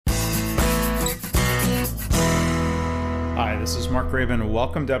Hi, this is Mark Graban.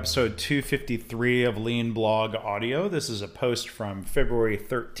 Welcome to episode 253 of Lean Blog Audio. This is a post from February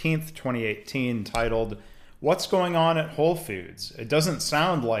 13th, 2018 titled, What's Going On at Whole Foods? It doesn't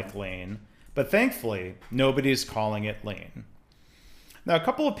sound like lean, but thankfully, nobody's calling it lean. Now, a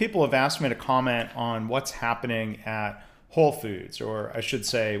couple of people have asked me to comment on what's happening at Whole Foods, or I should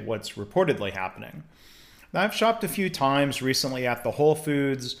say, what's reportedly happening. Now, I've shopped a few times recently at the Whole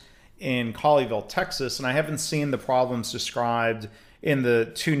Foods in Colleyville, Texas, and I haven't seen the problems described in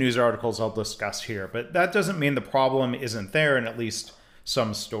the two news articles I'll discuss here, but that doesn't mean the problem isn't there in at least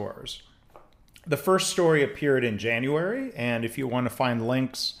some stores. The first story appeared in January, and if you want to find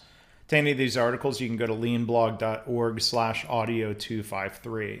links to any of these articles, you can go to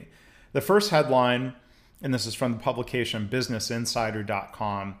leanblog.org/audio253. The first headline, and this is from the publication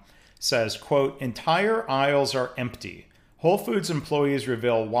businessinsider.com, says, quote, entire aisles are empty. Whole Foods employees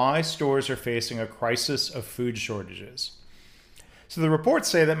reveal why stores are facing a crisis of food shortages. So the reports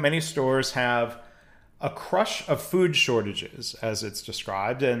say that many stores have a crush of food shortages, as it's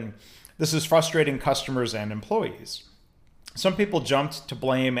described, and this is frustrating customers and employees. Some people jumped to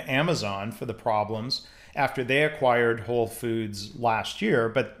blame Amazon for the problems after they acquired Whole Foods last year,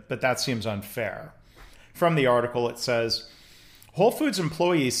 but that seems unfair. From the article, it says, Whole Foods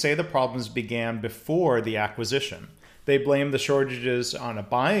employees say the problems began before the acquisition. They blame the shortages on a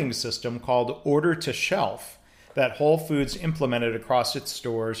buying system called Order to Shelf that Whole Foods implemented across its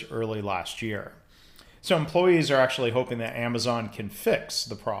stores early last year. So employees are actually hoping that Amazon can fix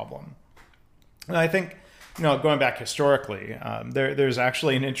the problem. And I think, going back historically, there's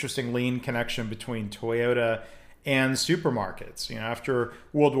actually an interesting lean connection between Toyota and supermarkets. After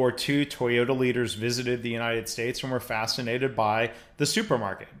World War II, Toyota leaders visited the United States and were fascinated by the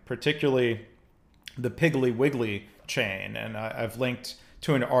supermarket, particularly the Piggly Wiggly chain, and I've linked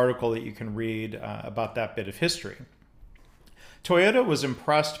to an article that you can read about that bit of history. Toyota was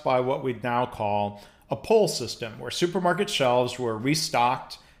impressed by what we'd now call a pull system, where supermarket shelves were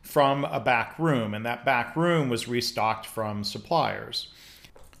restocked from a back room, and that back room was restocked from suppliers.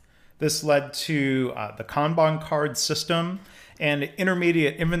 This led to the Kanban card system, and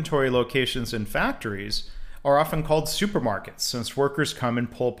intermediate inventory locations in factories are often called supermarkets, since workers come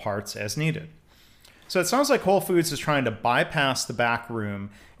and pull parts as needed. So it sounds like Whole Foods is trying to bypass the back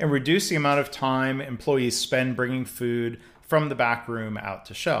room and reduce the amount of time employees spend bringing food from the back room out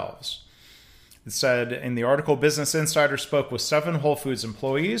to shelves. It said in the article, Business Insider spoke with 7 Whole Foods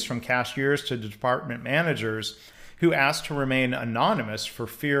employees, from cashiers to department managers, who asked to remain anonymous for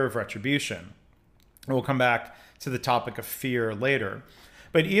fear of retribution. We'll come back to the topic of fear later.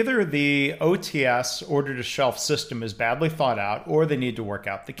 But either the OTS, Order to Shelf system, is badly thought out, or they need to work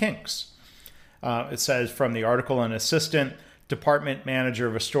out the kinks. It says from the article, an assistant department manager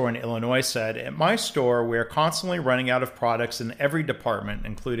of a store in Illinois said, at my store, we are constantly running out of products in every department,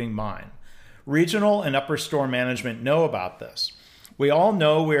 including mine. Regional and upper store management know about this. We all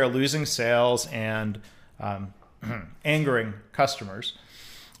know we are losing sales and angering customers.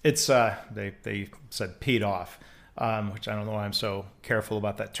 It's, they said peed off, which I don't know why I'm so careful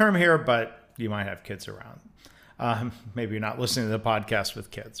about that term here, but you might have kids around. Maybe you're not listening to the podcast with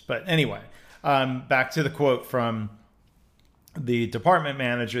kids, but anyway. Back to the quote from the department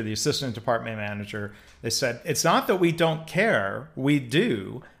manager, the assistant department manager. They said, it's not that we don't care, we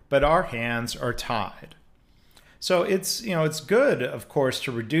do, but our hands are tied. So it's good, of course,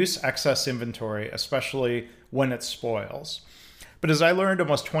 to reduce excess inventory, especially when it spoils. But as I learned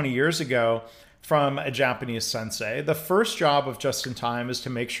almost 20 years ago from a Japanese sensei, the first job of just-in-time is to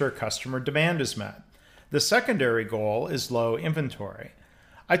make sure customer demand is met. The secondary goal is low inventory.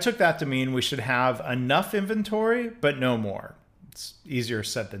 I took that to mean we should have enough inventory, but no more. It's easier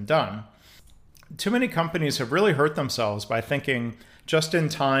said than done. Too many companies have really hurt themselves by thinking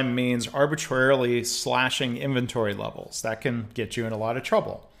just-in-time means arbitrarily slashing inventory levels. That can get you in a lot of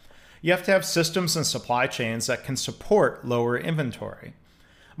trouble. You have to have systems and supply chains that can support lower inventory.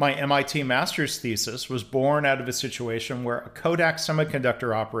 My MIT master's thesis was born out of a situation where a Kodak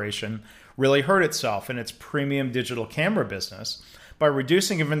semiconductor operation really hurt itself in its premium digital camera business by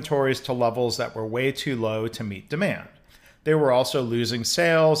reducing inventories to levels that were way too low to meet demand. They were also losing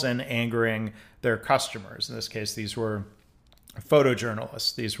sales and angering their customers. In this case, these were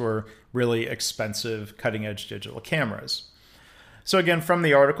photojournalists. These were really expensive, cutting-edge digital cameras. So again, from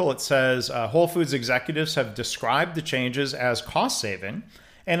the article, it says Whole Foods executives have described the changes as cost-saving,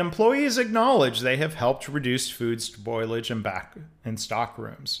 and employees acknowledge they have helped reduce food spoilage and back in stock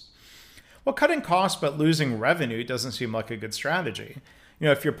rooms. Well, cutting costs but losing revenue doesn't seem like a good strategy.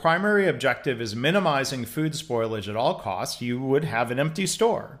 If your primary objective is minimizing food spoilage at all costs, you would have an empty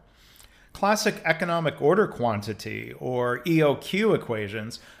store. Classic economic order quantity, or EOQ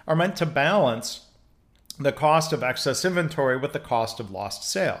equations, are meant to balance the cost of excess inventory with the cost of lost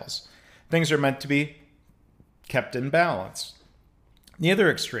sales. Things are meant to be kept in balance.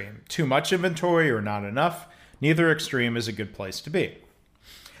 Neither extreme, too much inventory or not enough, neither extreme is a good place to be.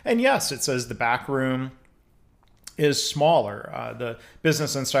 And yes, it says the back room is smaller. The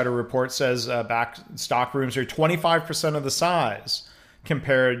Business Insider report says back stock rooms are 25% of the size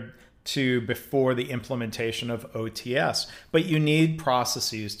compared to before the implementation of OTS. But you need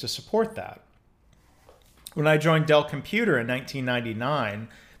processes to support that. When I joined Dell Computer in 1999,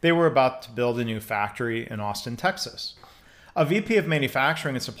 they were about to build a new factory in Austin, Texas. A VP of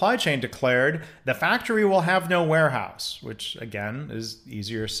manufacturing and supply chain declared, the factory will have no warehouse, which again is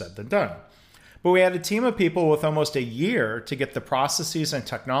easier said than done. But we had a team of people with almost a year to get the processes and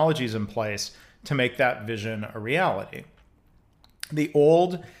technologies in place to make that vision a reality. The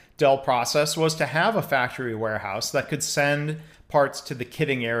old Dell process was to have a factory warehouse that could send parts to the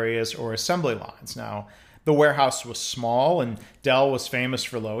kitting areas or assembly lines. Now, the warehouse was small and Dell was famous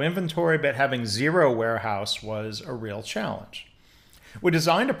for low inventory, but having zero warehouse was a real challenge. We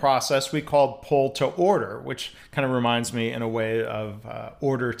designed a process we called pull to order, which kind of reminds me in a way of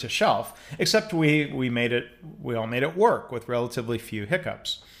order to shelf, except we all made it work with relatively few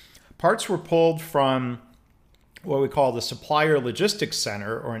hiccups. Parts were pulled from what we call the Supplier Logistics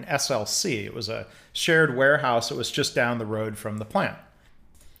Center, or an SLC. It was a shared warehouse that was just down the road from the plant.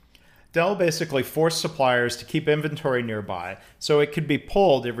 Dell basically forced suppliers to keep inventory nearby so it could be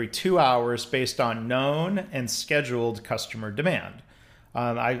pulled every 2 hours based on known and scheduled customer demand.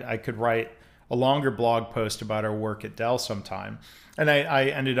 I could write a longer blog post about our work at Dell sometime. And I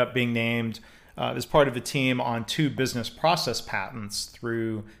ended up being named as part of a team on 2 business process patents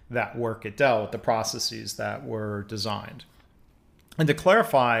through that work at Dell with the processes that were designed. And to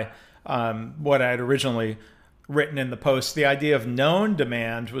clarify what I had originally written in the post, the idea of known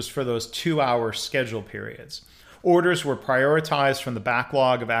demand was for those 2-hour schedule periods. Orders were prioritized from the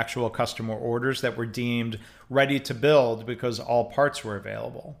backlog of actual customer orders that were deemed ready to build because all parts were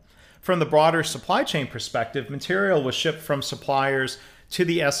available. From the broader supply chain perspective, material was shipped from suppliers to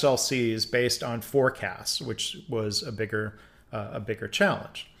the SLCs based on forecasts, which was a bigger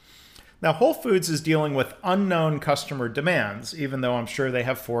challenge. Now, Whole Foods is dealing with unknown customer demands, even though I'm sure they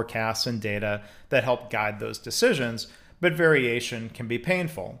have forecasts and data that help guide those decisions, but variation can be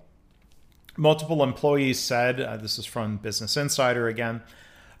painful. Multiple employees said, this is from Business Insider again,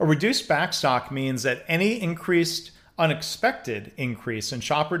 a reduced backstock means that any unexpected increase in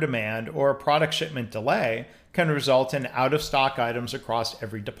shopper demand or a product shipment delay can result in out-of-stock items across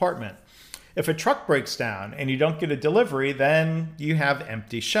every department. If a truck breaks down and you don't get a delivery, then you have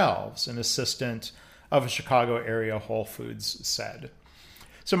empty shelves, an assistant of a Chicago area Whole Foods said.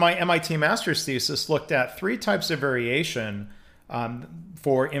 So my MIT master's thesis looked at 3 types of variation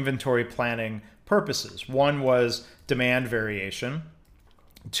for inventory planning purposes. 1 was demand variation,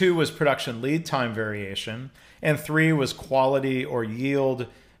 2 was production lead time variation, and 3 was quality or yield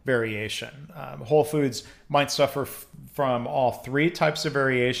variation. Whole Foods might suffer from all 3 types of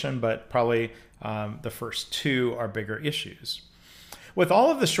variation, but probably the first 2 are bigger issues. With all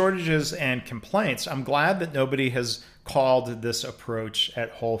of the shortages and complaints, I'm glad that nobody has called this approach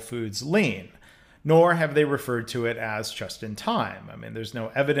at Whole Foods lean, nor have they referred to it as just in time. I mean, there's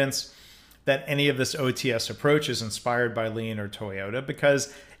no evidence that any of this OTS approach is inspired by lean or Toyota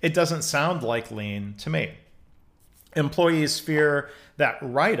because it doesn't sound like lean to me. Employees fear that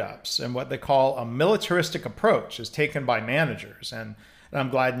write-ups and what they call a militaristic approach is taken by managers. And I'm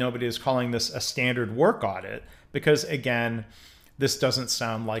glad nobody is calling this a standard work audit because, again, this doesn't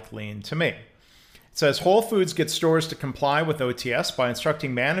sound like lean to me. It says Whole Foods gets stores to comply with OTS by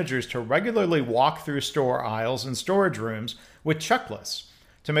instructing managers to regularly walk through store aisles and storage rooms with checklists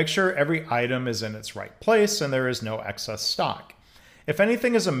to make sure every item is in its right place and there is no excess stock. If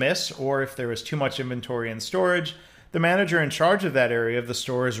anything is amiss or if there is too much inventory in storage, the manager in charge of that area of the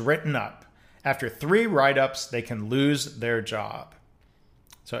store is written up. After 3 write-ups, they can lose their job.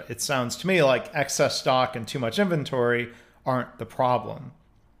 So it sounds to me like excess stock and too much inventory aren't the problem.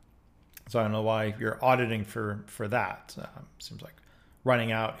 So I don't know why you're auditing for that. Seems like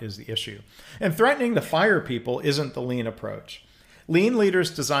running out is the issue. And threatening to fire people isn't the lean approach. Lean leaders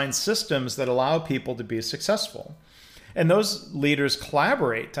design systems that allow people to be successful. And those leaders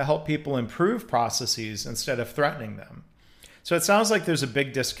collaborate to help people improve processes instead of threatening them. So it sounds like there's a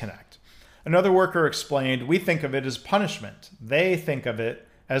big disconnect. Another worker explained, we think of it as punishment. They think of it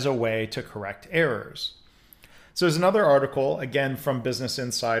as a way to correct errors. So there's another article, again from Business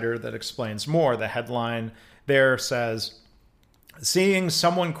Insider, that explains more. The headline there says, Seeing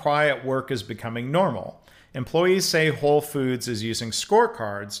someone cry at work is becoming normal. Employees say Whole Foods is using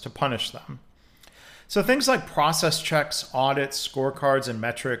scorecards to punish them. So things like process checks, audits, scorecards, and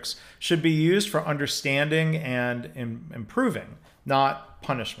metrics should be used for understanding and improving, not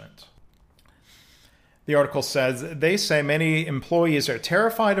punishment. The article says, they say many employees are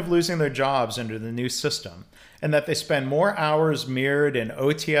terrified of losing their jobs under the new system, and that they spend more hours mirrored in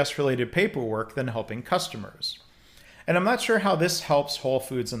OTS-related paperwork than helping customers. And I'm not sure how this helps Whole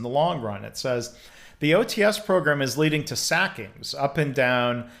Foods in the long run. It says, the OTS program is leading to sackings up and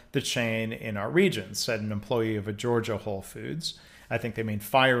down the chain in our region, said an employee of a Georgia Whole Foods. I think they mean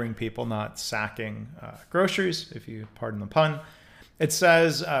firing people, not sacking groceries, if you pardon the pun. It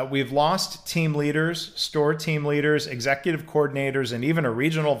says, we've lost team leaders, store team leaders, executive coordinators, and even a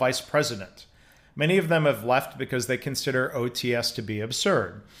regional vice president. Many of them have left because they consider OTS to be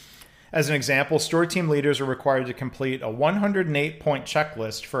absurd. As an example, store team leaders are required to complete a 108-point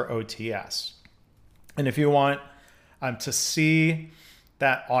checklist for OTS. And if you want to see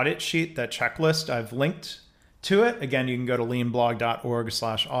that audit sheet, that checklist, I've linked to it. Again, you can go to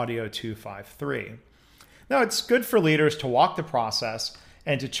leanblog.org/audio253. Now, it's good for leaders to walk the process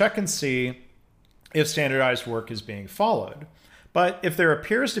and to check and see if standardized work is being followed. But if there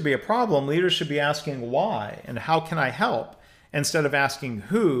appears to be a problem, leaders should be asking why and how can I help, instead of asking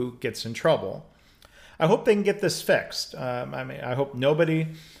who gets in trouble. I hope they can get this fixed. I hope nobody,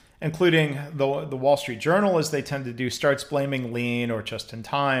 including the Wall Street Journal, as they tend to do, starts blaming lean or just in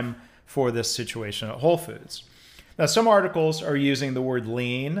time for this situation at Whole Foods. Now, some articles are using the word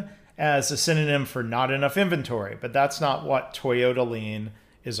lean as a synonym for not enough inventory, but that's not what Toyota Lean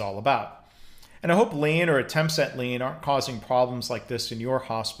is all about. And I hope lean or attempts at lean aren't causing problems like this in your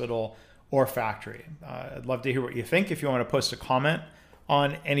hospital or factory. I'd love to hear what you think. If you want to post a comment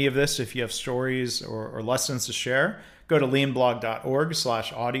on any of this, if you have stories or lessons to share, go to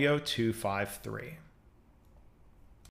leanblog.org/audio253.